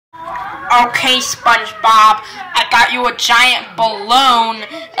Okay, SpongeBob, I got you a giant balloon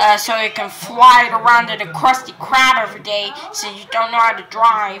so it can fly it around in a Krusty Krab every day since you don't know how to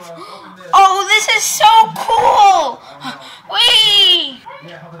drive. Oh, this is so cool! Whee!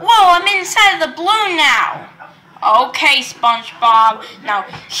 Whoa, I'm inside of the balloon now. Okay, SpongeBob. Now,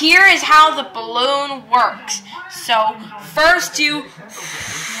 here is how the balloon works. So, first you...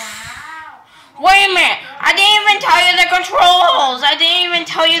 Wait a minute! I didn't even tell you the controls! I didn't even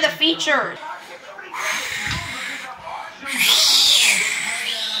tell you the features!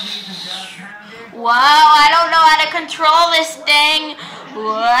 Whoa, I don't know how to control this thing!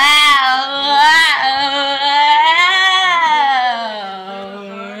 Wow!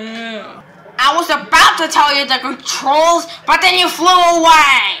 I was about to tell you the controls, but then you flew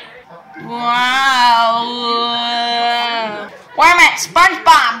away! Wow! Wait a minute,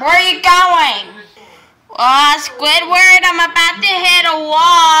 SpongeBob, where are you going? Squidward, I'm about to hit a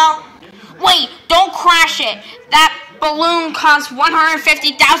wall. Wait, don't crash it. That balloon costs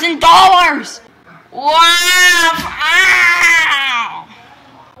 $150,000. Wow! Ow!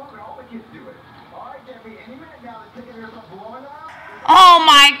 Oh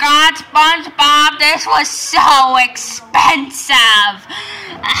my God, SpongeBob, this was so expensive.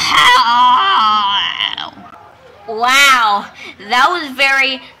 Ow. Wow, that was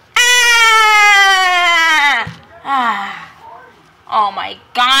very... Oh my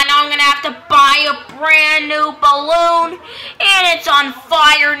God, now I'm gonna have to buy a brand new balloon, and it's on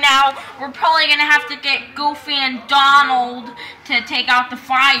fire now. We're probably gonna have to get Goofy and Donald to take out the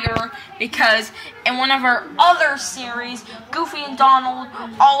fire, because in one of our other series, Goofy and Donald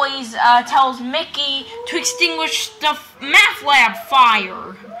always tells Mickey to extinguish the math lab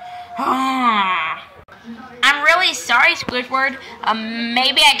fire. I'm really sorry, Squidward.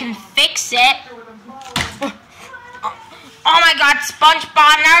 Maybe I can fix it. Oh my God,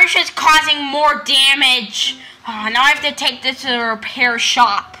 SpongeBob, now you're just causing more damage. Now I have to take this to the repair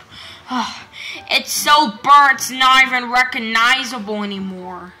shop. It's so burnt, it's not even recognizable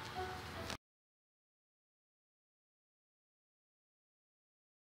anymore.